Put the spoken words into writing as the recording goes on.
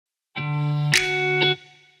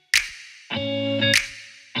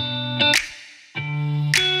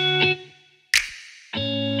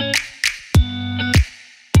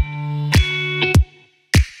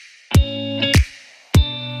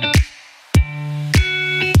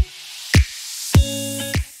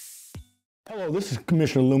This is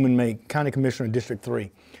Commissioner Lumon May, County Commissioner in District 3.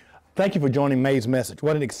 Thank you for joining May's Message.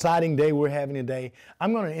 What an exciting day we're having today.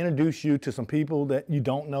 I'm going to introduce you to some people that you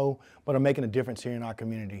don't know but are making a difference here in our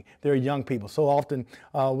community. They're young people. So often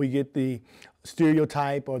we get the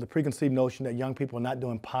stereotype or the preconceived notion that young people are not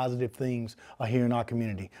doing positive things here in our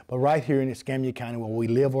community. But right here in Escambia County, where we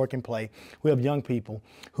live, work, and play, we have young people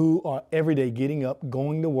who are every day getting up,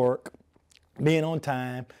 going to work, being on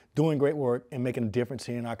time, doing great work, and making a difference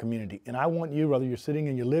here in our community. And I want you, whether you're sitting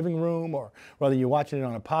in your living room or whether you're watching it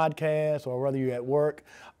on a podcast or whether you're at work,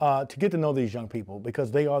 to get to know these young people,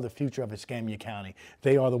 because they are the future of Escambia County.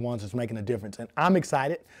 They are the ones that's making a difference. And I'm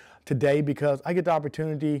excited today because I get the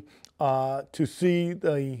opportunity to see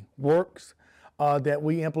the works that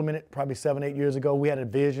we implemented probably 7, 8 years ago. We had a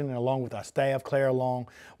vision, and along with our staff, Claire Long,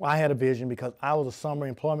 I had a vision because I was a summer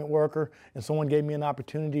employment worker, and someone gave me an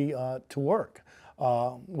opportunity to work.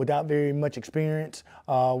 Without very much experience,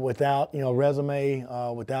 without resume,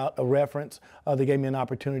 without a reference, they gave me an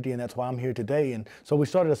opportunity, and that's why I'm here today. And so we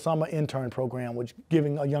started a summer intern program, which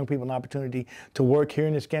giving young people an opportunity to work here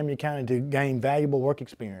in Escambia County to gain valuable work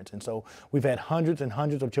experience. And so we've had hundreds and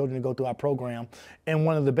hundreds of children to go through our program. And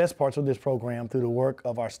one of the best parts of this program, through the work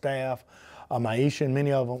of our staff, Maisha and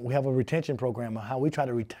many of them, we have a retention program on how we try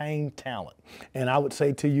to retain talent. And I would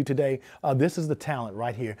say to you today, this is the talent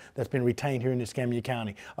right here that's been retained here in Escambia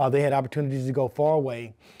County. They had opportunities to go far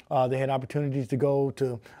away. They had opportunities to go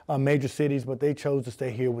to major cities, but they chose to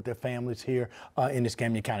stay here with their families here in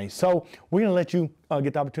Escambia County. So we're gonna let you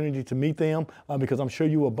get the opportunity to meet them because I'm sure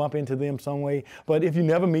you will bump into them some way. But if you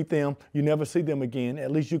never meet them, you never see them again,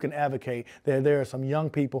 at least you can advocate that there are some young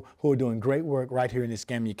people who are doing great work right here in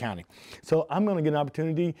Escambia County. So I'm going to get an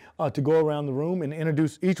opportunity to go around the room and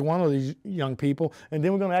introduce each one of these young people, and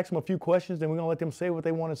then we're going to ask them a few questions, then we're going to let them say what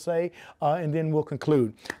they want to say, and then we'll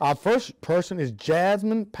conclude. Our first person is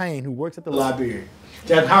Jasmine Payne, who works at the library.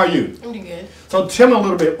 Jasmine, how are you? I'm doing good. So tell me a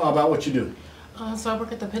little bit about what you do. So I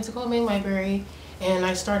work at the Pensacola Main Library, and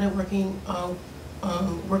I started working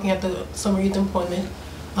at the Summer Youth Employment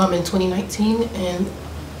in 2019, and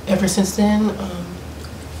ever since then,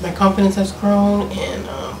 my confidence has grown, and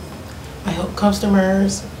I help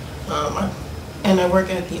customers, and I work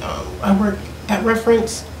at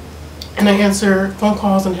Reference, and I answer phone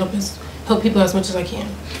calls and help people as much as I can.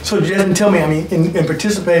 So Jasmine, tell me, I mean, in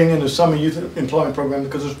participating in the Summer Youth Employment Program,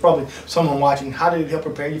 because there's probably someone watching, how did it help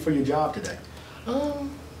prepare you for your job today?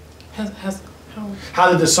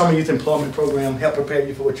 How did the Summer Youth Employment Program help prepare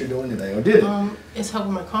you for what you're doing today, or did it? It's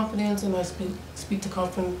helping my confidence, and I speak to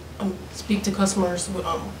customers with,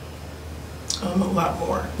 a lot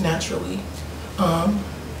more naturally. And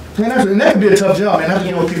that can be a tough job, man. Having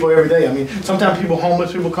to deal with people every day. I mean, sometimes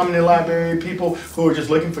homeless people come in the library, people who are just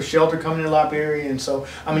looking for shelter come in the library, and so,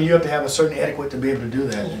 I mean, you have to have a certain etiquette to be able to do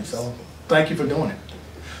that. Yes. And so, thank you for doing it.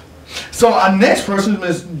 So our next person is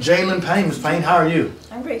Ms. Jalen Payne. Ms. Payne, how are you?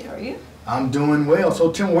 I'm great. How are you? I'm doing well.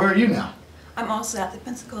 So Tim, where are you now? I'm also at the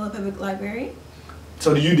Pensacola Public Library.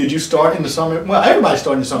 So did you start in the summer? Well, everybody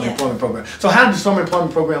started in the summer employment program. So how did the summer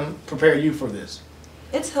employment program prepare you for this?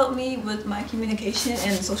 It's helped me with my communication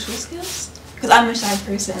and social skills, because I'm a shy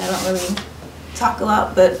person. I don't really talk a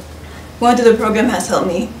lot, but going through the program has helped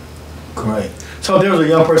me. Great. So there's a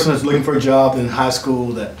young person that's looking for a job in high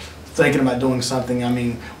school, that thinking about doing something. I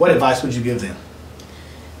mean, what advice would you give them?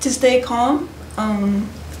 To stay calm.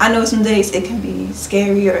 I know some days it can be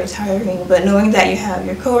scary or tiring, but knowing that you have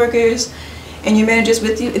your coworkers and your managers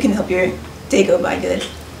with you, it can help your day go by good.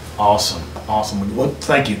 Awesome, awesome. Well,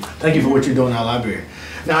 thank you. Thank you for what you're doing in our library.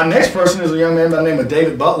 Now, our next person is a young man by the name of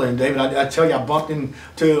David Butler. And David, I tell you, I bumped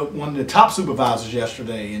into one of the top supervisors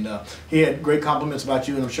yesterday, and he had great compliments about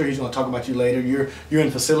you, and I'm sure he's going to talk about you later. You're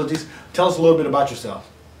in facilities. Tell us a little bit about yourself.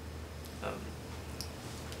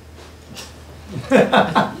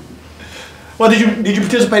 Well, did you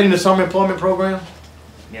participate in the summer employment program?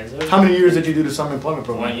 Yes, sir. How many years did you do the summer employment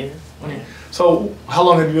program? 1 year. 1 year. So how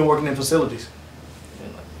long have you been working in facilities?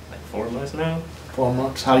 Like 4 months now. 4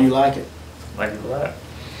 months. How do you like it? Like it a lot.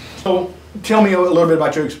 So tell me a little bit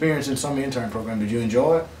about your experience in summer intern program. Did you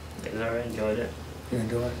enjoy it? Yes, sir. I enjoyed it. You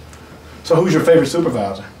enjoyed it? So who's your favorite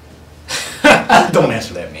supervisor? Don't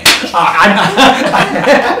answer that, man.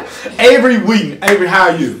 Avery Wheaton. Avery, how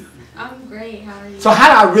are you? I'm great. How are you? So how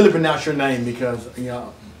do I really pronounce your name? Because,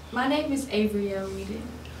 My name is Avriel Wheaton.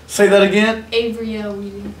 Say that again? Avriel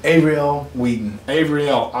Wheaton. Avriel Wheaton.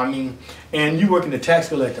 Avriel, and you work in the tax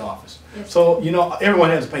collector office. Yes. So, everyone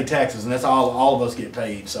has to pay taxes, and that's all of us get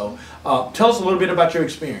paid. So tell us a little bit about your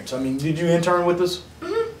experience. I mean, did you intern with us?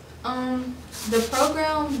 The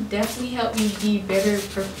program definitely helped me be better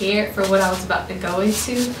prepared for what I was about to go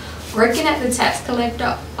into. Working at the tax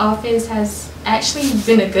collector office has actually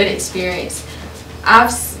been a good experience.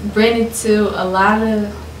 I've run into a lot of,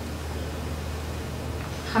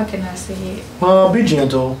 how can I say it? Well, be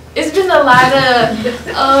gentle. It's been a lot of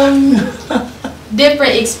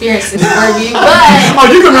different experiences for me, but Oh,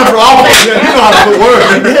 you can remember all of it. Yeah, you know how to put words.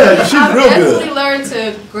 Yeah, she's I've real definitely good. learned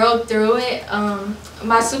to grow through it.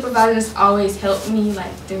 My supervisors always helped me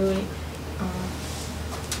through it.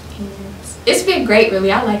 And it's been great,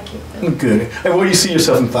 really. I like it. Though. Good. And where do you see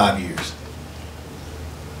yourself in 5 years?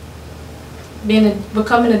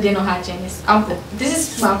 Becoming a dental hygienist.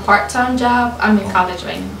 This is my part-time job. I'm in college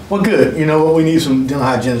right now. Well, good. You know what? We need some dental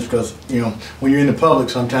hygienists because, you know, when you're in the public,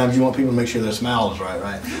 sometimes you want people to make sure their smile is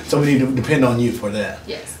right? So we need to depend on you for that.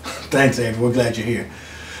 Yes. Thanks, Avery. We're glad you're here.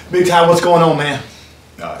 Big Ty, what's going on, man?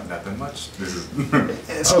 Nothing much. This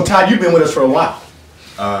is. So, Ty, you've been with us for a while.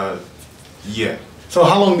 Yeah. So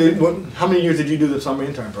how many years did you do the summer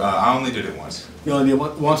intern program? I only did it once. You only did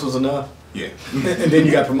once was enough? Yeah. And then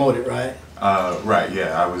you got promoted, right? Right.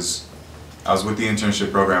 Yeah. I was with the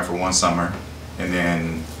internship program for one summer, and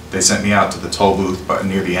then they sent me out to the toll booth, but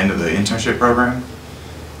near the end of the internship program,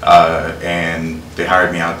 and they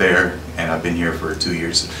hired me out there, and I've been here for 2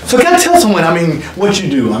 years. So can I tell someone, what you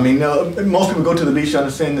do? Most people go to the beach to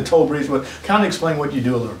understand the toll bridge, but kind of explain what you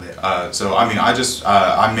do a little bit. I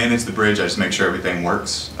manage the bridge. I just make sure everything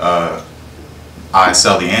works. I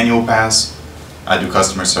sell the annual pass. I do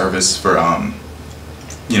customer service for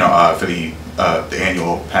for the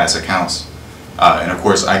annual pass accounts. And of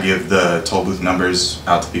course, I give the toll booth numbers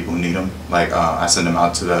out to people who need them. I send them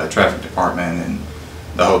out to the traffic department and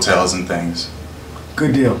the hotels and things.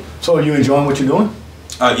 Good deal. So are you enjoying what you're doing?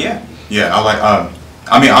 Yeah. I like.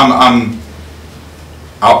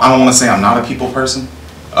 I don't want to say I'm not a people person,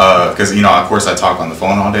 because of course I talk on the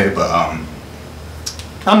phone all day, but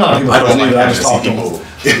I'm not a people I don't person like either. I having just to talk see to them. people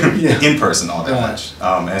Yeah. in person all that much.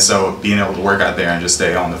 And so being able to work out there and just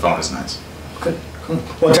stay on the phone is nice. Good.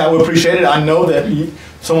 Well, Ty, we appreciate it. I know that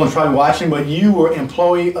someone's probably watching, but you were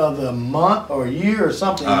employee of the month or year or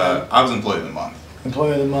something. I was employee of the month.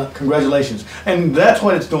 Employee of the month. Congratulations. And that's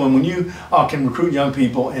what it's doing when you can recruit young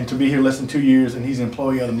people, and to be here less than 2 years and he's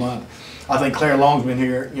employee of the month. I think Claire Long's been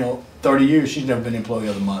here, 30 years. She's never been employee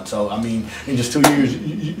of the month. So, in just 2 years,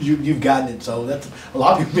 you've gotten it. So that's a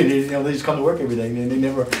lot of people, they just come to work every day and they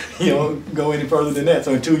never, go any further than that.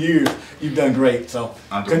 So in 2 years, you've done great. So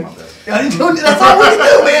I'm doing my best. that's all we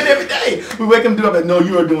do, man, every day. We wake them up and no,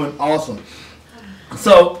 you are doing awesome.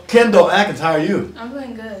 So Kendall Atkins, how are you? I'm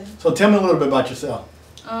doing good. So tell me a little bit about yourself.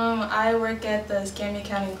 I work at the Escambia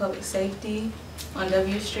County Public Safety on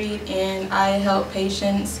W Street, and I help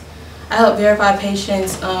verify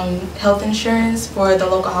patients' health insurance for the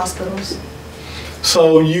local hospitals.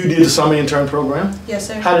 So you did the summer intern program. Yes,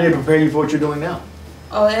 sir. How did it prepare you for what you're doing now?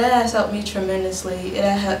 Oh, it has helped me tremendously. It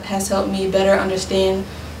has helped me better understand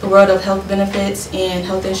the world of health benefits and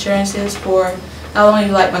health insurances for not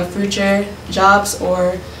only my future jobs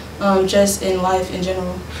or just in life in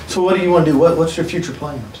general. So what do you want to do? What's your future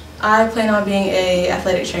plans? I plan on being an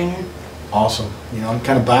athletic trainer. Awesome. I'm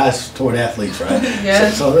kind of biased toward athletes, right?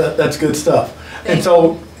 Yeah. So that's good stuff. And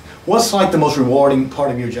so what's the most rewarding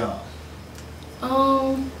part of your job?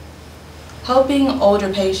 Helping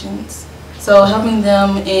older patients. So helping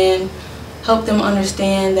them and help them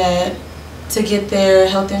understand that to get their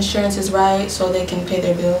health insurances right so they can pay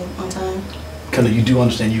their bill on time. Because you do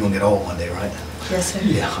understand you're going to get old one day, right? Yes, sir.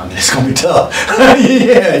 Yeah, it's going to be tough.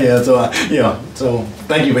 yeah. So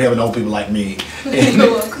thank you for having old people like me. And,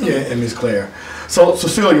 You're welcome. Yeah, and Miss Claire. So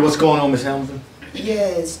Cecilia, what's going on, Miss Hamilton?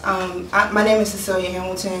 Yes, my name is Cecilia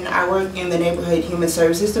Hamilton. I work in the Neighborhood Human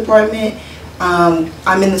Services Department.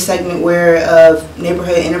 I'm in the segment of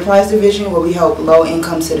Neighborhood Enterprise Division, where we help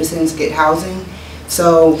low-income citizens get housing.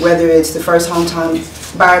 So whether it's the first home time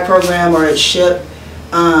buyer program or it's SHIP,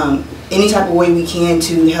 any type of way we can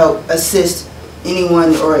to help assist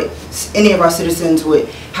anyone or any of our citizens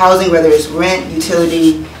with housing, whether it's rent,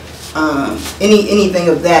 utility, anything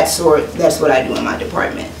of that sort, that's what I do in my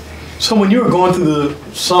department. So when you were going through the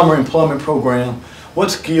summer employment program,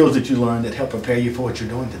 what skills did you learn that helped prepare you for what you're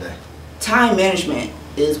doing today? Time management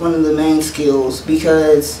is one of the main skills,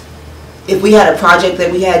 because if we had a project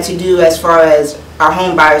that we had to do as far as our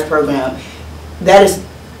home buyers program, that is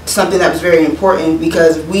something that was very important,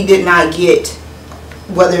 because if we did not get,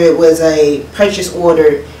 whether it was a purchase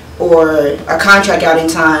order or a contract out in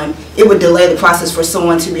time, it would delay the process for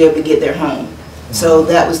someone to be able to get their home. So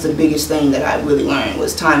that was the biggest thing that I really learned,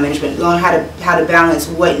 was time management, learn how to balance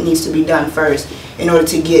what needs to be done first in order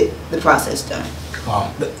to get the process done.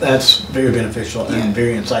 That's very beneficial and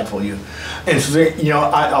very insightful of you. And so, you know,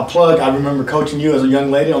 I'll plug, I remember coaching you as a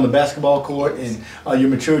young lady on the basketball court, and your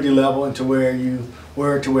maturity level and to where you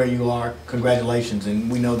were to where you are. Congratulations. And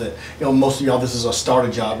we know that, you know, most of y'all, this is a starter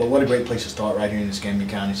job, but what a great place to start right here in Escambia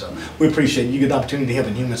County. So we appreciate you get the opportunity to help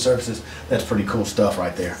in human services. That's pretty cool stuff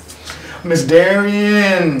right there. Miss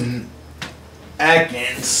Darian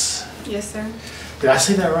Atkins. Yes, sir. Did I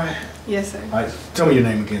say that right? Yes, sir. All right, tell me your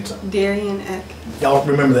name again, son. Darian Atkins. Y'all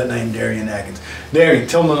remember that name, Darian Atkins. Darian,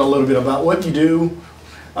 tell me a little bit about what you do,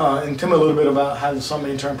 and tell me a little bit about how the summer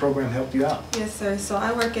intern program helped you out. Yes, sir. So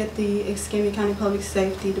I work at the Escambia County Public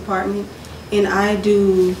Safety Department, and I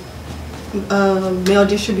do mail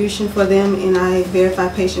distribution for them, and I verify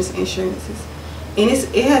patients' insurances. And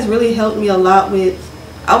it has really helped me a lot with,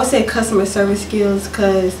 I would say, customer service skills,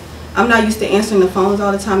 because I'm not used to answering the phones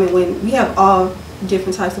all the time, and when we have all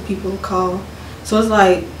different types of people call, so it's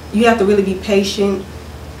like you have to really be patient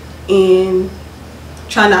and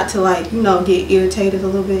try not to, like, you know, get irritated a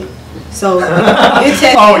little bit. So it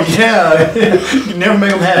tests. Oh yeah, you never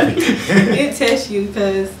make them happy. It tests you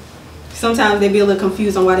because sometimes they be a little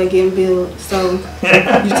confused on why they're getting billed. So you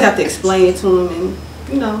just have to explain it to them, and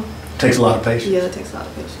you know. Takes a lot of patience. Yeah, it takes a lot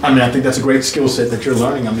of patience. I mean, I think that's a great skill set that you're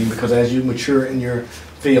learning. I mean, because as you mature in your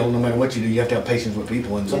field, no matter what you do, you have to have patience with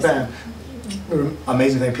people, and sometimes.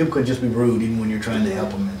 Amazing thing, people could just be rude even when you're trying to help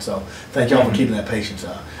them, and so thank y'all for keeping that patience.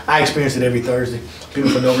 I experience it every Thursday. People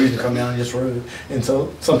for no reason come down and just rude, and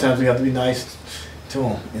so sometimes we have to be nice to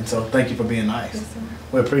them, and so thank you for being nice. Yes, sir.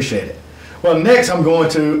 We appreciate it. Well, next I'm going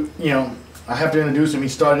to, you know, I have to introduce him. He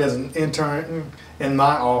started as an intern in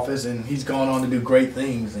my office, and he's gone on to do great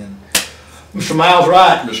things. And Mr. Miles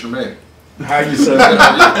Wright. Mr. May. How are you, sir?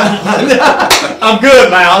 I'm good,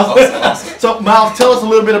 Miles. Awesome. So, Miles, tell us a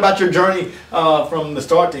little bit about your journey from the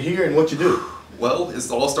start to here and what you do. Well, it's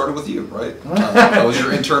all started with you, right? I was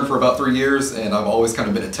your intern for about 3 years, and I've always kind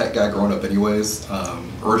of been a tech guy growing up anyways.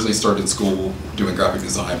 Originally started school doing graphic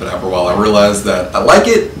design, but after a while I realized that I like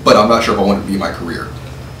it, but I'm not sure if I want it to be my career.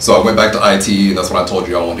 So I went back to IT, and that's when I told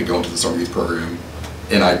you I wanted to go into the summer youth program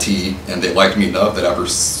in IT, and they liked me enough that after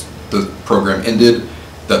the program ended,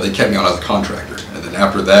 that they kept me on as a contractor. And then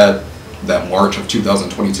after that March of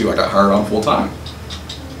 2022, I got hired on full time.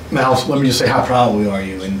 Miles, let me just say how proud we are of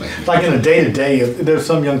you. And like in a day-to-day, there's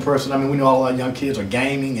some young person, I mean, we know all our young kids are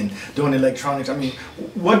gaming and doing electronics. I mean,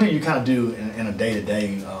 what do you kind of do in a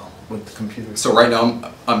day-to-day with the computer? So right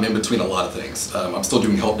now, I'm in between a lot of things. I'm still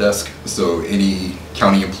doing help desk, so any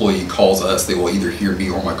county employee calls us, they will either hear me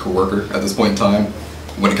or my coworker at this point in time.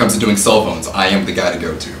 When it comes to doing cell phones, I am the guy to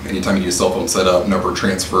go to. Anytime you need a cell phone set up, number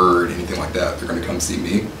transferred, anything like that, they're going to come see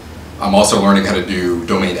me. I'm also learning how to do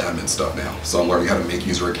domain admin stuff now. So I'm learning how to make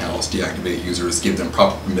user accounts, deactivate users, give them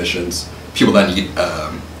proper permissions, people that need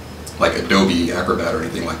like Adobe Acrobat or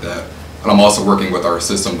anything like that. And I'm also working with our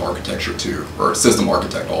system architecture too, or system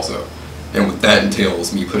architect also. And what that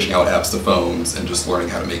entails me pushing out apps to phones and just learning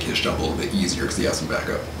how to make his job a little bit easier because he has some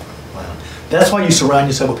backup. Wow. That's why you surround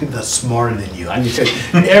yourself with people that's smarter than you. I need to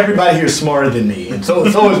tell you, everybody here is smarter than me, and so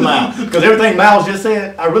is Miles. Because everything Miles just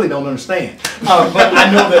said, I really don't understand. But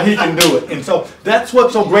I know that he can do it. And so that's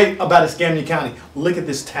what's so great about Escambia County. Look at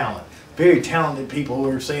this talent. Very talented people who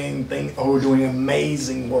are saying things, who are doing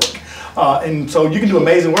amazing work. And so you can do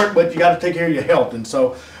amazing work, but you got to take care of your health. And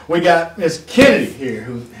so we got Miss Kennedy here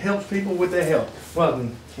who helps people with their health.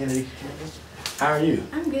 Welcome, Kennedy. How are you?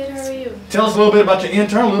 I'm good, how are you? Tell us a little bit about your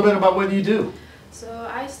intern, a little bit about what you do. So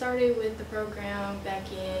I started with the program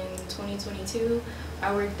back in 2022.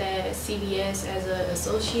 I worked at CVS as an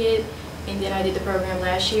associate, and then I did the program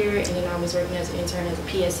last year, and then I was working as an intern as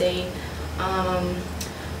a PSA.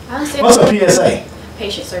 What's a PSA?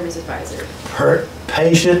 Patient Service Advisor.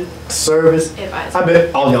 Patient Service Advisor. I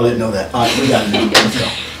bet all y'all didn't know that. All right, we got it now. Let's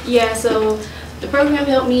go. Yeah, so the program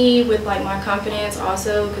helped me with like my confidence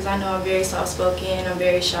also, because I know I'm very soft-spoken, I'm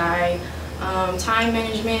very shy. Time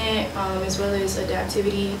management, as well as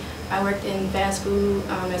adaptivity. I worked in fast food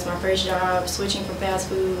as my first job. Switching from fast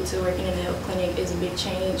food to working in a health clinic is a big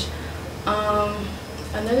change.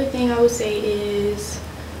 Another thing I would say is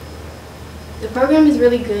the program is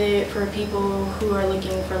really good for people who are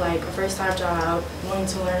looking for like a first-time job, wanting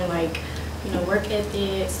to learn like, you know, work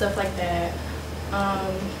ethic, stuff like that.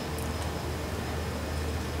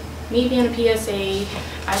 Me being a PSA,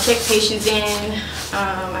 I check patients in,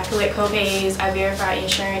 I collect co-pays, I verify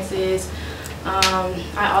insurances.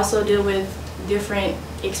 I also deal with different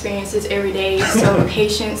experiences every day, so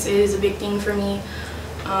patience is a big thing for me.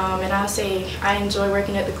 And I'll say I enjoy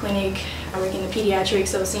working at the clinic. I work in the pediatrics,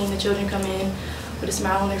 so seeing the children come in with a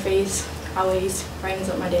smile on their face always brightens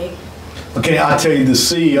up my day. Okay, I'll tell you, the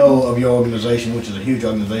CEO of your organization, which is a huge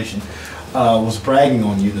organization, was bragging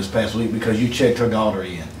on you this past week because you checked her daughter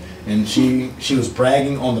in. And she was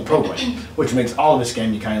bragging on the program, which makes all of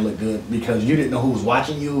Escambia County look good because you didn't know who was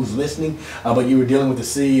watching you, who was listening, but you were dealing with the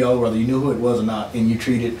CEO, whether you knew who it was or not, and you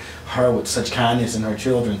treated her with such kindness and her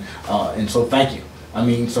children. And so thank you. I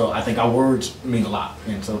mean, so I think our words mean a lot.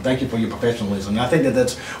 And so thank you for your professionalism. And I think that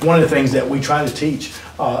that's one of the things that we try to teach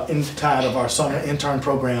inside of our summer intern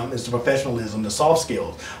program is the professionalism, the soft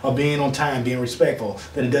skills of being on time, being respectful,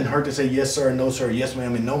 that it doesn't hurt to say yes, sir, no, sir, yes,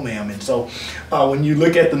 ma'am, and no, ma'am. And so when you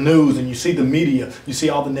look at the news and you see the media, you see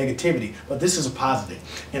all the negativity, but this is a positive.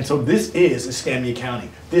 And so this is Escambia County.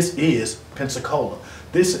 This is Pensacola.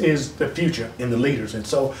 This is the future in the leaders. And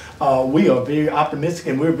so we are very optimistic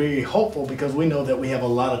and we're very hopeful because we know that we have a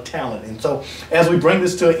lot of talent. And so as we bring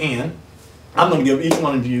this to an end, I'm going to give each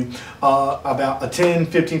one of you about a 10,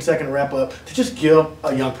 15-second wrap up to just give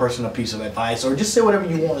a young person a piece of advice or just say whatever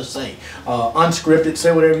you want to say. Unscripted,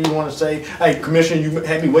 say whatever you want to say. Hey, Commissioner, you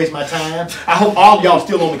had me waste my time. I hope all of y'all are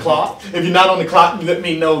still on the clock. If you're not on the clock, you let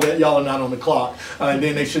me know that y'all are not on the clock. And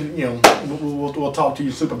then they should, you know, we'll talk to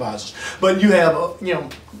your supervisors. But you have, you know,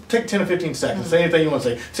 take 10 or 15 seconds. Say anything you want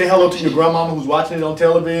to say. Say hello to your grandmama who's watching it on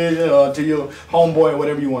television or to your homeboy or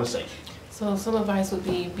whatever you want to say. So some advice would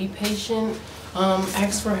be patient,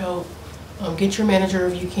 ask for help, get your manager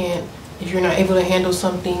if you can't, if you're not able to handle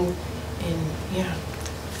something, and yeah.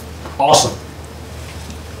 Awesome.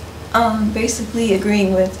 Basically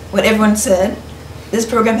agreeing with what everyone said. This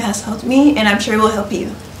program has helped me, and I'm sure it will help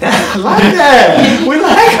you. I like that. We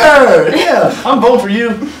like her. Yeah, I'm voting for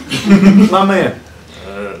you, my man.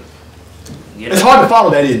 It's hard to follow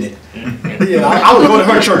that, isn't it? Yeah, I would go to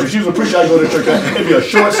her church. If she was a preacher, I'd go to church. It'd be a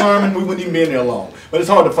short sermon. We wouldn't even be in there long. But it's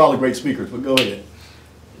hard to follow great speakers. But go ahead.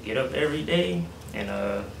 Get up every day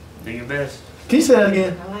and do your best. Can you say that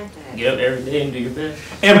again? I like that. Get up every day and do your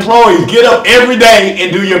best. Employees, get up every day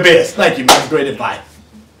and do your best. Thank you, man. That's great advice.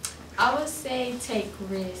 I would say take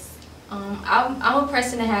risks. I'm a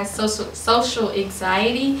person that has social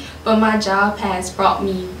anxiety, but my job has brought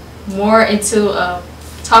me more into a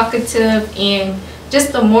talkative and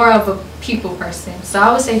just a more of a people person. So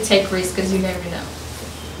I would say take risks because you never know.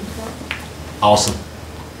 Awesome.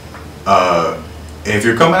 If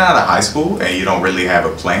you're coming out of high school and you don't really have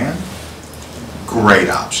a plan, great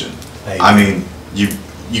option. I mean,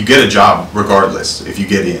 you get a job regardless if you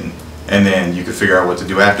get in, and then you can figure out what to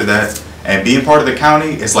do after that. And being part of the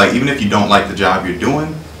county, it's like even if you don't like the job you're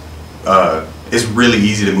doing, it's really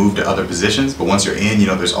easy to move to other positions. But once you're in, you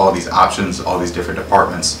know, there's all these options, all these different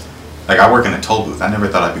departments. Like I work in a toll booth. I never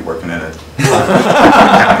thought I'd be working in a county.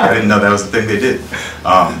 I didn't know that was the thing they did.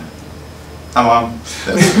 Hi, Mom.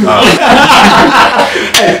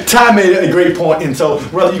 Ty made a great point. And so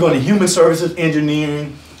whether you're going to human services,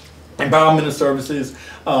 engineering, environmental services,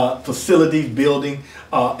 facilities, building,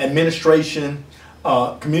 administration,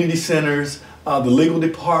 community centers, the legal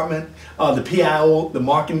department, the PIO, the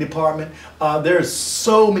marketing department. There's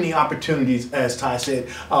so many opportunities, as Ty said,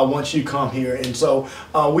 once you come here. And so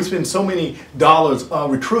we spend so many dollars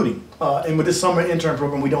recruiting. And with this summer intern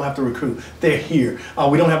program, we don't have to recruit. They're here.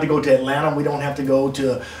 We don't have to go to Atlanta. We don't have to go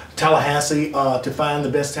to Tallahassee to find the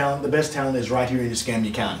best talent. The best talent is right here in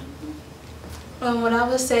Escambia County. What I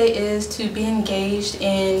would say is to be engaged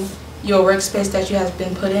in your workspace that you have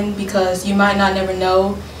been put in, because you might not never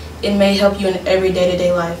know. It may help you in every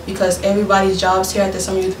day-to-day life, because everybody's jobs here at the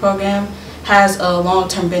Summer Youth Program has a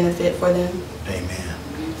long-term benefit for them. Amen.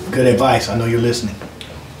 Good advice. I know you're listening.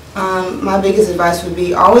 My biggest advice would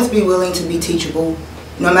be always be willing to be teachable,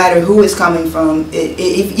 no matter who it's coming from.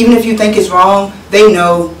 Even if you think it's wrong, they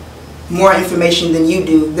know more information than you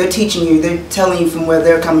do. They're teaching you. They're telling you from where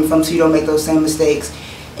they're coming from so you don't make those same mistakes.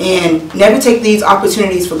 And never take these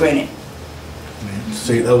opportunities for granted.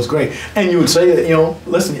 See, that was great. And you would say that, you know,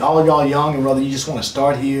 listen, all of y'all young, and whether you just want to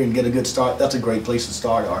start here and get a good start, that's a great place to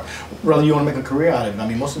start. Or whether you want to make a career out of it. I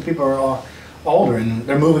mean, most of the people are older and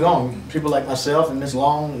they're moving on. People like myself and Ms.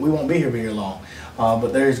 Long, we won't be here very long. But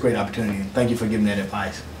there is great opportunity. Thank you for giving that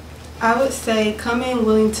advice. I would say come in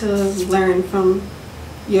willing to learn from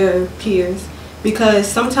your peers, because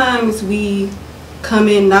sometimes we come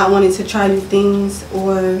in not wanting to try new things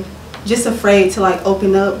or just afraid to like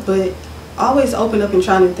open up, but always open up and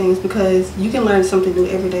try new things, because you can learn something new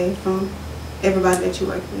every day from everybody that you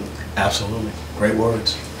work with. Absolutely. Great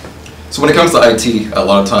words. So when it comes to IT, a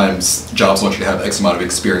lot of times jobs want you to have X amount of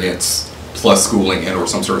experience plus schooling and or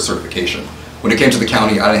some sort of certification. When it came to the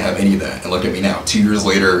county, I didn't have any of that. And look at me now, 2 years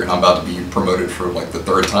later, and I'm about to be promoted for like the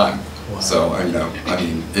 3rd time. Wow. So, you know, I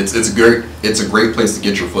mean, it's a great place to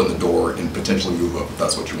get your foot in the door and potentially move up if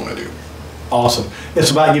that's what you want to do. Awesome.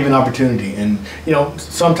 It's about giving opportunity. And, you know,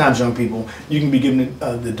 sometimes young people, you can be given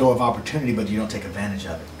the door of opportunity, but you don't take advantage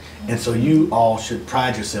of it. And so you all should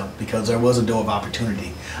pride yourself because there was a door of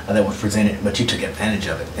opportunity that was presented, but you took advantage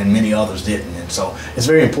of it, and many others didn't. And so it's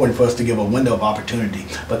very important for us to give a window of opportunity,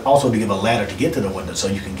 but also to give a ladder to get to the window so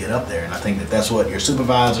you can get up there. And I think that that's what your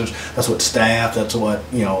supervisors, that's what staff, that's what,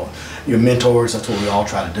 you know, your mentors, that's what we all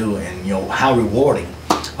try to do. And, you know, how rewarding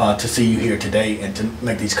to see you here today and to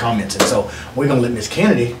make these comments. And so we're going to let Ms.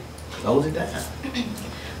 Kennedy close it down.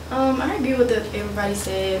 I agree with what everybody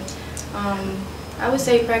said. I would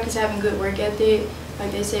say practice having good work ethic.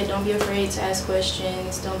 Like they said, don't be afraid to ask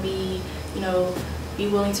questions. Don't be, you know, be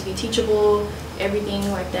willing to be teachable,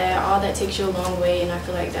 everything like that. All that takes you a long way, and I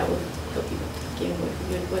feel like that will help you get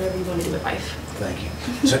whatever you want to do with life. Thank you.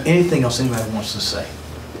 Is there anything else anybody wants to say?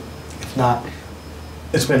 If not,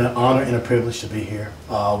 it's been an honor and a privilege to be here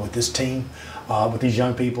with this team, with these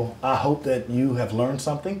young people. I hope that you have learned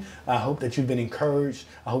something. I hope that you've been encouraged.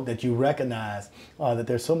 I hope that you recognize that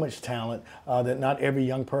there's so much talent, that not every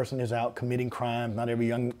young person is out committing crime, not every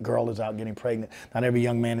young girl is out getting pregnant, not every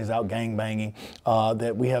young man is out gang banging,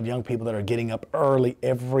 that we have young people that are getting up early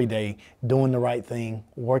every day, doing the right thing,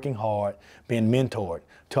 working hard, being mentored.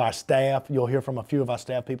 To our staff, you'll hear from a few of our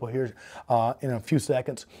staff people here in a few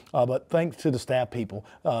seconds, but thanks to the staff people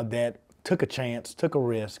that took a chance, took a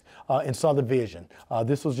risk, and saw the vision.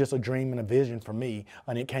 This was just a dream and a vision for me,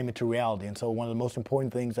 and it came into reality. And so one of the most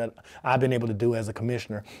important things that I've been able to do as a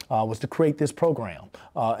commissioner was to create this program.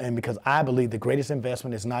 And because I believe the greatest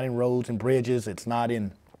investment is not in roads and bridges, it's not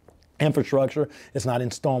in infrastructure, it's not in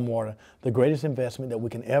stormwater. The greatest investment that we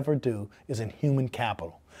can ever do is in human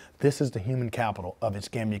capital. This is the human capital of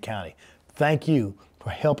Escambia County. Thank you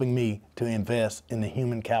for helping me to invest in the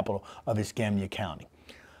human capital of Escambia County.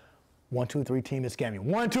 1, 2, 3, Team Escambia.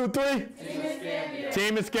 1, 2, 3. Team Escambia.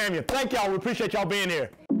 Team Escambia. Thank y'all. We appreciate y'all being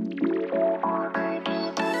here.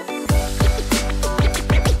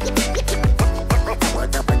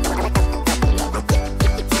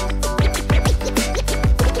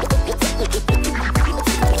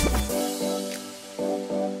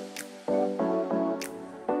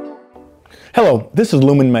 Hello, this is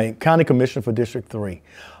Lumon May, County Commissioner for District 3.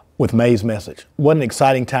 With May's message. What an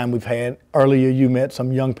exciting time we've had. Earlier you met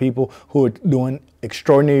some young people who are doing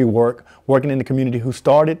extraordinary work, working in the community, who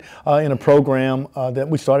started in a program that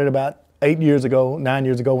we started about 9 years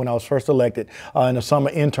ago when I was first elected in a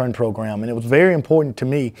summer intern program. And it was very important to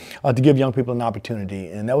me to give young people an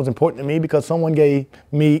opportunity. And that was important to me because someone gave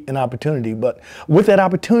me an opportunity. But with that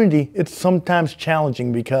opportunity, it's sometimes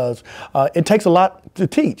challenging because it takes a lot to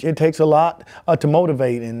teach. It takes a lot to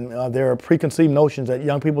motivate. And there are preconceived notions that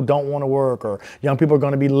young people don't want to work, or young people are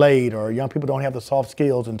going to be late, or young people don't have the soft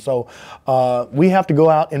skills. And so we have to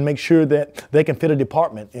go out and make sure that they can fit a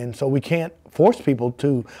department. And so we can't force people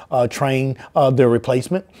to train their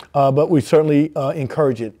replacement, but we certainly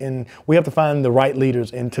encourage it. And we have to find the right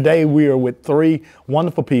leaders. And today we are with 3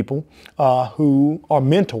 wonderful people who are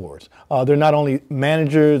mentors. They're not only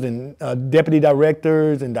managers and deputy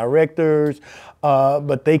directors and directors,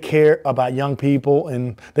 but they care about young people,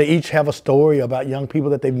 and they each have a story about young people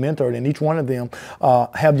that they've mentored, and each one of them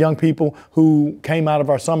have young people who came out of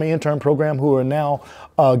our summer intern program who are now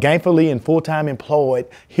gainfully and full-time employed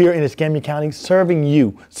here in Escambia County, serving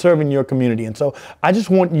you, serving your community. And so I just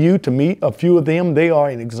want you to meet a few of them. They are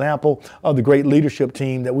an example of the great leadership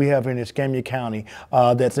team that we have in Escambia County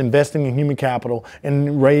that's investing in human capital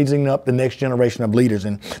and raising up the next generation of leaders.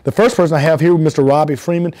 And the first person I have here is Mr. Robbie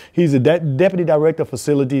Freeman. He's the Deputy Director of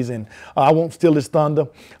Facilities, and I won't steal his thunder,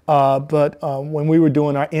 but when we were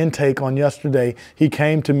doing our intake on yesterday, he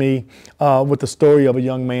came to me with the story of a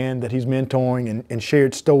young man that he's mentoring and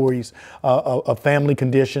shared stories of family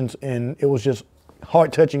conditions, and it was just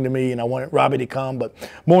heart-touching to me, and I wanted Robbie to come. But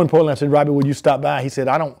more importantly, I said, Robbie, will you stop by? He said,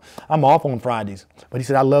 I'm off on Fridays. But he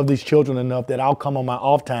said, I love these children enough that I'll come on my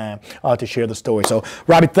off time to share the story. So,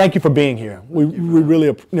 Robbie, thank you for being here. We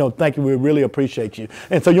really, thank you. We really appreciate you.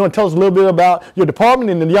 And so you want to tell us a little bit about your department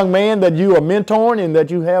and the young man that you are mentoring and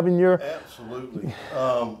that you have in your... Absolutely.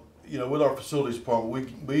 With our facilities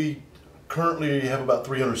department, we currently have about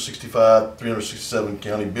 367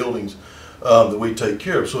 county buildings that we take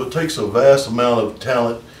care of. So it takes a vast amount of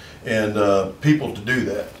talent and people to do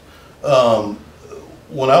that.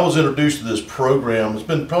 When I was introduced to this program, it's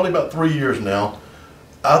been probably about 3 years now,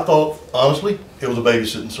 I thought, honestly, it was a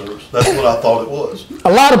babysitting service. That's what I thought it was.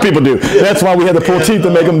 A lot of people do. Yeah. That's why we have the full teeth to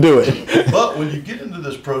make them do it. But when you get into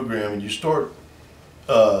this program and you start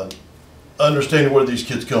understanding where these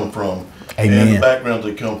kids come from. Amen. And the backgrounds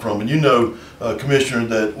they come from. And you know, Commissioner,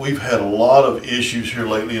 that we've had a lot of issues here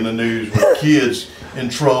lately in the news with kids in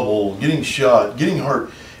trouble, getting shot, getting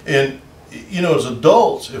hurt. And, you know, as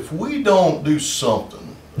adults, if we don't do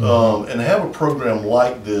something and have a program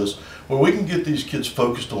like this where we can get these kids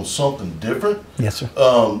focused on something different, yes, sir.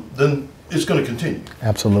 Then it's going to continue.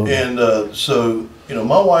 Absolutely. And so, you know,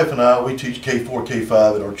 my wife and I, we teach K4,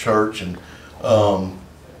 K5 at our church, and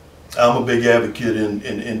I'm a big advocate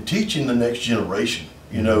in teaching the next generation.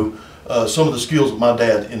 You know, some of the skills that my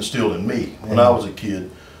dad instilled in me when I was a kid.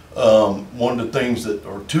 One of the things that,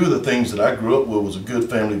 or two of the things that I grew up with was a good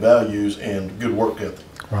family values and good work ethic.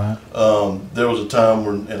 Right. There was a time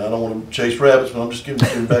when, and I don't want to chase rabbits, but I'm just giving you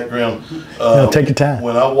some background. No, take your time.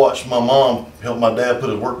 When I watched my mom help my dad put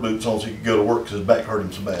his work boots on so he could go to work because his back hurt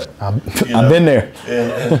him so bad. I've been there.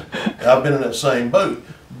 And I've been in that same boat.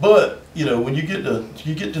 But, you know, when you get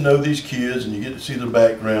to know these kids and you get to see their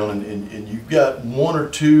background, and you've got one or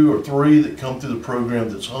two or three that come through the program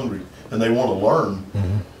that's hungry and they want to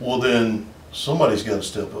learn, well, then somebody's got to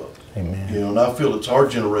step up. Amen. You know, and I feel it's our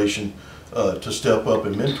generation to step up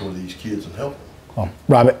and mentor these kids and help them. Well,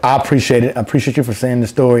 Robert, I appreciate it. I appreciate you for saying the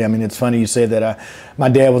story. I mean, it's funny you said that. My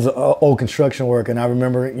dad was an old construction worker, and I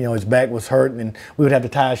remember, you know, his back was hurt, and we would have to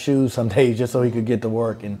tie his shoes some days just so he could get to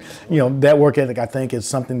work. And, you know, that work ethic, I think, is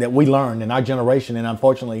something that we learned in our generation, and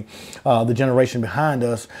unfortunately, the generation behind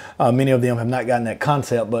us, many of them have not gotten that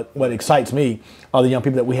concept. But what excites me are the young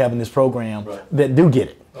people that we have in this program that do get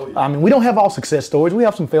it. Oh, yeah. I mean, we don't have all success stories. We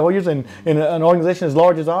have some failures, and in an organization as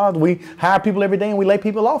large as ours, we hire people every day and we lay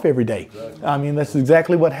people off every day. Exactly. I mean, that's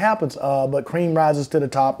exactly what happens. But cream rises to the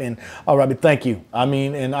top, and Robbie, thank you. I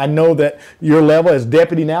mean, and I know that your level as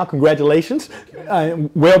deputy now, congratulations,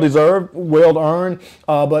 well deserved, well earned.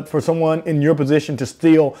 But for someone in your position to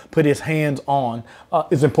still put his hands on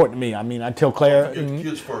is important to me. I mean, I tell Claire,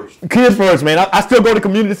 kids first. Kids first, man. I still go to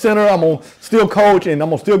community center. I'm gonna still coach, and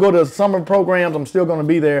I'm gonna still go to summer programs. I'm still gonna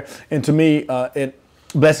be there. And to me, it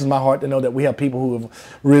blesses my heart to know that we have people who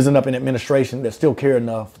have risen up in administration that still care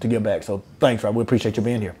enough to give back. So thanks, Rob. We appreciate you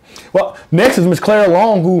being here. Well, next is Miss Clara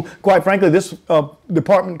Long, who, quite frankly, this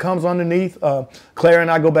department comes underneath. Clara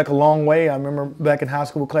and I go back a long way. I remember back in high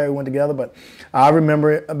school, Clara, we went together. But I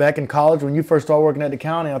remember back in college when you first started working at the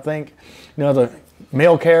county, I think, you know, as a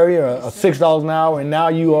mail carrier, $6 an hour, and now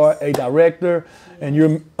you are a director. And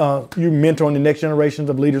you're mentoring the next generations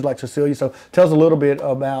of leaders like Cecilia. So tell us a little bit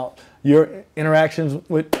about your interactions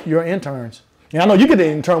with your interns. And I know you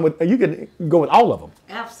could go with all of them.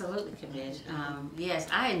 Absolutely, Commish. Yes,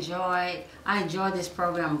 I enjoy this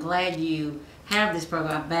program. I'm glad you have this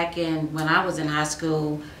program. Back when I was in high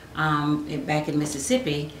school, back in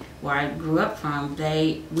Mississippi, where I grew up from,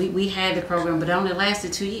 we had the program, but it only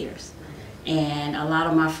lasted 2 years. And a lot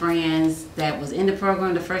of my friends that was in the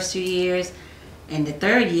program the first 2 years, and the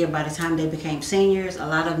third year, by the time they became seniors, a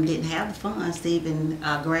lot of them didn't have the funds to even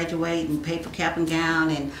graduate and pay for cap and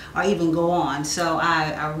gown or even go on. So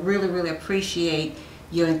I really, really appreciate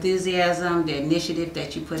your enthusiasm, the initiative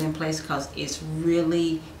that you put in place, because it's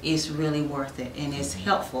really worth it and it's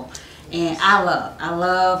helpful. And I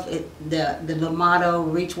love it, the motto,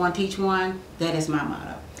 reach one, teach one. That is my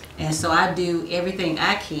motto. And so I do everything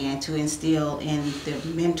I can to instill in the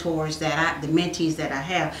mentees that I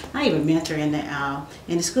have. I even mentor in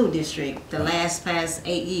the school district. The past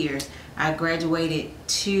 8 years, I graduated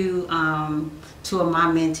two of my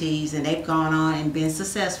mentees, and they've gone on and been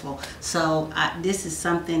successful. So this is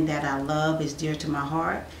something that I love, is dear to my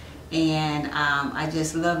heart. And I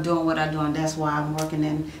just love doing what I do, and that's why I'm working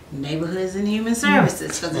in neighborhoods and human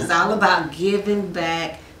services, because it's all about giving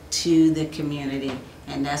back to the community.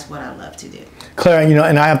 And that's what I love to do. Claire, you know,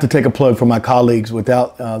 and I have to take a plug for my colleagues.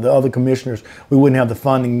 Without the other commissioners, we wouldn't have the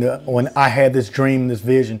funding. When I had this dream, this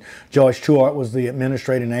vision, George Truart was the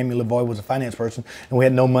administrator and Amy Lavoie was a finance person, and we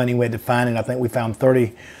had no money. We had to find it. I think we found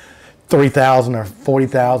 33,000 or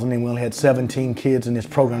 40,000, and we only had 17 kids in this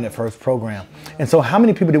program, that first program. And so how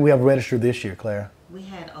many people did we have registered this year, Claire? We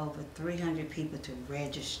had over 300 people to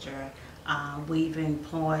register. We've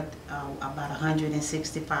employed about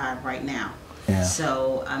 165 right now. Yeah.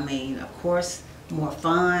 So, I mean, of course, more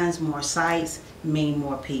funds, more sites mean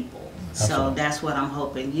more people. Absolutely. So that's what I'm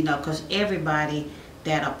hoping, you know, because everybody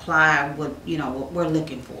that apply would, you know, what we're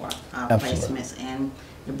looking for, placements. And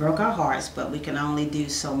it broke our hearts, but we can only do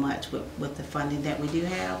so much with the funding that we do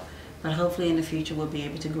have. but hopefully in the future we'll be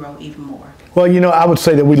able to grow even more. Well, you know, I would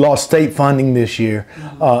say that we lost state funding this year,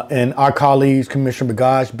 and our colleagues, Commissioner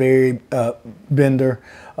Bagash, Barry Bender,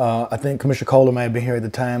 I think Commissioner Kohler may have been here at the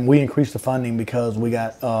time. We increased the funding because we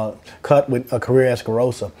got cut with a career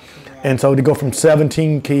Escarosa. And so to go from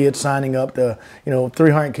 17 kids signing up to,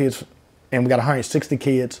 300 kids, and we got 160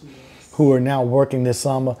 kids who are now working this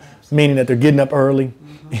summer, meaning that they're getting up early,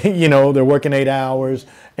 they're working 8 hours,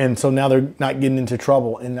 and so now they're not getting into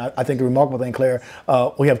trouble. And I think the remarkable thing, Claire,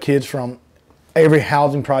 we have kids from every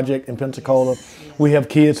housing project in Pensacola. We have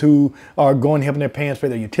kids who are going helping their parents pay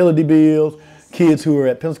their utility bills. Kids who are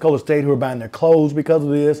at Pensacola State who are buying their clothes because of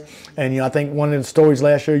this. And I think one of the stories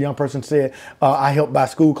last year, a young person said, I helped buy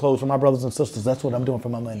school clothes for my brothers and sisters. That's what I'm doing for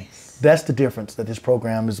my money. That's the difference that this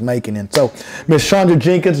program is making. And so, Ms. Chandra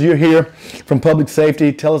Jenkins, you're here from Public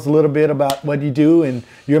Safety. Tell us a little bit about what you do and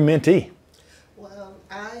your mentee. Well,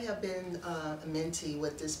 I have been a mentee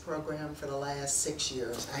with this program for the last 6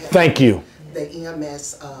 years. I have Thank you. The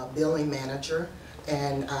EMS billing manager.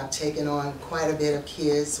 And I've taken on quite a bit of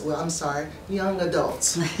kids, young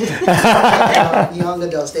adults. Young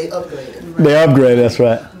adults, they upgraded. Right? They upgraded, that's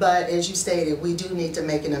right. But as you stated, we do need to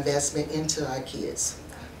make an investment into our kids.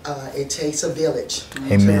 It takes a village to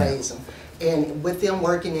raise them. And with them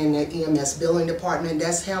working in the EMS billing department,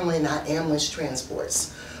 that's handling our ambulance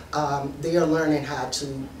transports. They are learning how to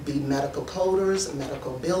be medical coders,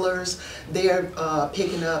 medical billers. They're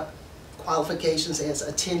picking up qualifications as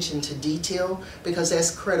attention to detail, because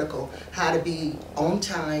that's critical. How to be on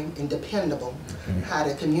time and dependable, how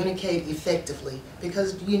to communicate effectively,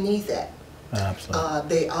 because you need that. Absolutely.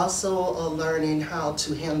 They also are learning how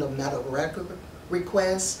to handle medical record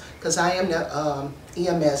requests, because I am the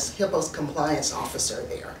EMS HIPAA compliance officer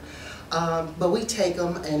there. But we take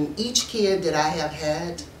them, and each kid that I have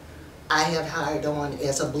had, I have hired on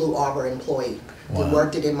as a Blue Arbor employee. Wow. We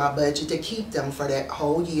worked it in my budget to keep them for that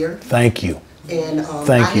whole year. Thank you. And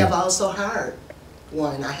I have also hired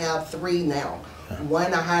one. I have 3 now.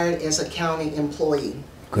 One I hired as a county employee.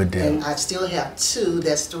 Good deal. And I still have 2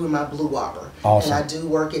 that's through my Blue Arbor. Awesome. And I do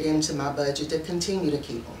work it into my budget to continue to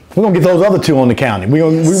keep them. We're going to get those other 2 on the county.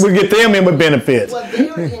 We'll get them in with benefits. Well,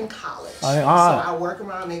 they're in college. So I work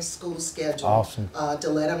around their school schedule. Awesome. To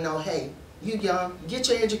let them know, hey, you young, get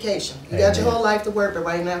your education. You got your whole life to work, but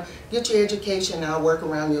right now, get your education and I'll work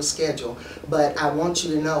around your schedule. But I want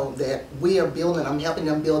you to know that we are building, I'm helping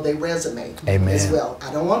them build their resume as well.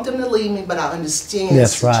 I don't want them to leave me, but I understand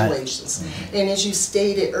situations. Right. And as you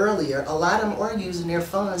stated earlier, a lot of them are using their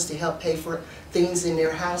funds to help pay for things in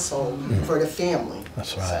their household for the family.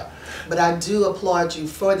 That's right. So, but I do applaud you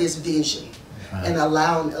for this vision. And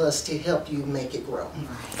allowing us to help you make it grow.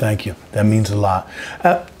 Thank you. That means a lot.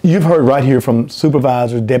 You've heard right here from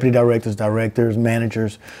supervisors, deputy directors, directors,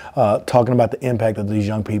 managers, talking about the impact that these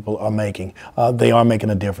young people are making. They are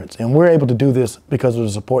making a difference. And we're able to do this because of the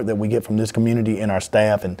support that we get from this community and our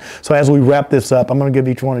staff. And so as we wrap this up, I'm going to give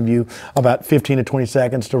each one of you about 15 to 20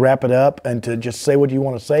 seconds to wrap it up and to just say what you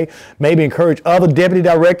want to say. Maybe encourage other deputy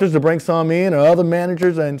directors to bring some in, or other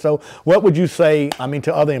managers. And so what would you say,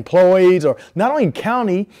 to other employees, or not only in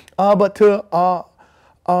county, but to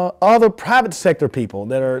other private sector people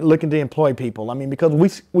that are looking to employ people?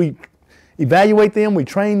 Because we evaluate them, we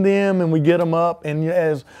train them, and we get them up. And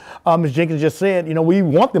as Ms. Jenkins just said, we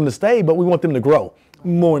want them to stay, but we want them to grow.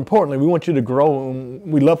 More importantly, we want you to grow.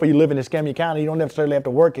 We love for you to live in Escambia County. You don't necessarily have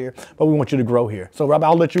to work here, but we want you to grow here. So, Rob,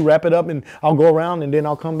 I'll let you wrap it up, and I'll go around, and then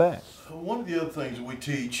I'll come back. One of the other things that we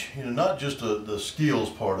teach, not just the skills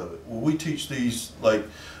part of it. Well, we teach these, like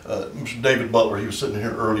Mr. David Butler, he was sitting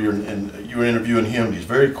here earlier, and you were interviewing him. He's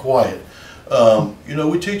very quiet.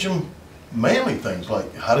 We teach them manly things,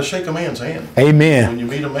 like how to shake a man's hand. Amen. When you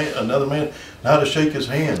meet another man, how to shake his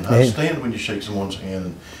hand, how to stand when you shake someone's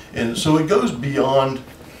hand. And so it goes beyond,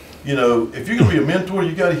 if you're going to be a mentor,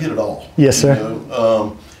 you got to hit it all. Yes, sir.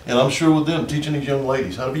 And I'm sure with them, teaching these young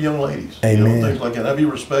ladies how to be young ladies, Amen. Things like that, how to be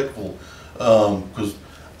respectful. Because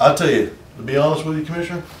I tell you, to be honest with you,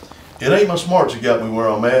 Commissioner, it ain't my smarts that got me where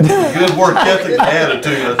I'm at. It's good work ethic and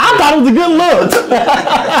attitude. I thought it was a good look.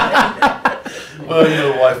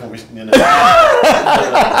 Well, wife will be,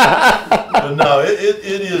 but no,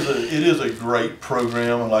 it is a great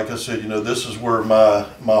program, and like I said, this is where my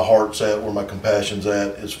heart's at, where my compassion's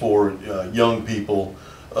at, is for young people,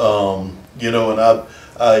 and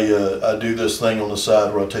I do this thing on the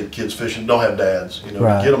side where I take kids fishing, don't have dads,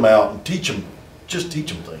 Right. get them out and teach them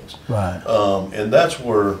things. Right. And that's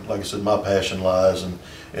where, like I said, my passion lies, and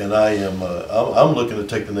I'm looking to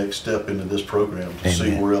take the next step into this program to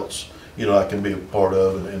see where else I can be a part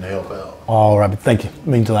of and help out. All right, thank you. It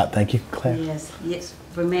means a lot. Thank you, Claire. Yes.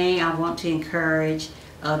 For me, I want to encourage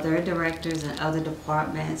other directors and other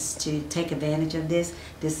departments to take advantage of this.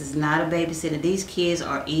 This is not a babysitter. These kids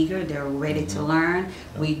are eager. They're ready to learn.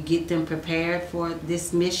 We get them prepared for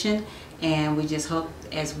this mission, and we just hope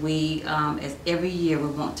as every year we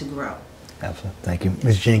want to grow. Absolutely. Thank you.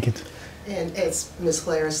 Ms. Jenkins? And as Ms.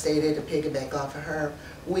 Clara stated, to piggyback off of her,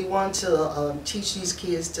 we want to teach these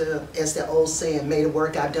kids to, as the old saying, may the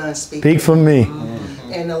work I've done speak for me.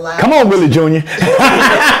 And allow Come on, Willie Jr.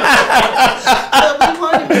 But we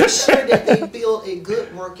want to make sure that they build a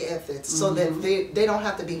good work ethic so that they don't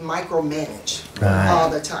have to be micromanaged all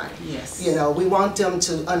the time. Yes. You know, we want them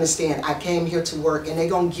to understand I came here to work and they're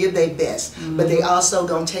going to give their best, but they also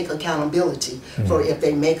going to take accountability for if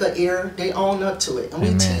they make an error, they own up to it. And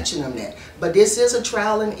we teaching them that. But this is a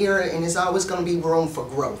trial and error, and there's always going to be room for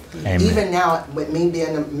growth. Amen. Even now, with me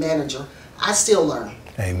being a manager, I still learn.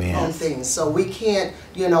 Amen. On things. So we can't,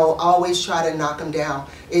 you know, always try to knock them down.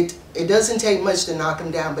 It doesn't take much to knock them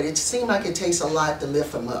down, but it seems like it takes a lot to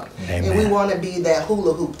lift them up. Amen. And we want to be that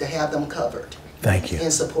hula hoop to have them covered. Thank you.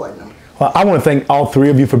 And supporting them. Well, I want to thank all three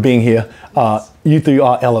of you for being here. You three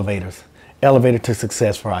are elevators. Elevator to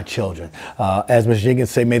success for our children. As Ms. Jenkins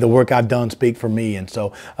said, may the work I've done speak for me. And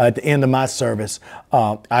so at the end of my service,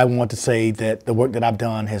 I want to say that the work that I've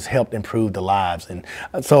done has helped improve the lives. And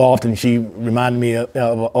so often she reminded me of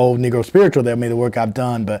an old Negro spiritual there, may the work I've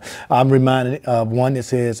done. But I'm reminded of one that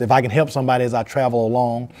says, if I can help somebody as I travel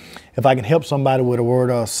along, if I can help somebody with a word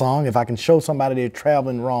or a song, if I can show somebody they're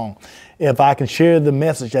traveling wrong, if I can share the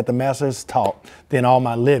message that the Master has taught, then all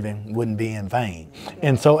my living wouldn't be in vain.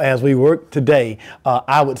 And so as we work today,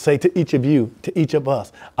 I would say to each of you, to each of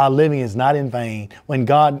us, our living is not in vain when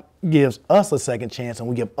God gives us a second chance and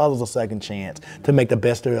we give others a second chance to make the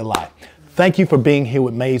best of their life. Thank you for being here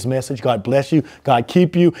with May's Message. God bless you. God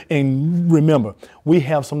keep you. And remember, we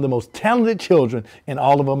have some of the most talented children in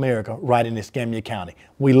all of America right in Escambia County.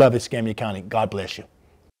 We love Escambia County. God bless you.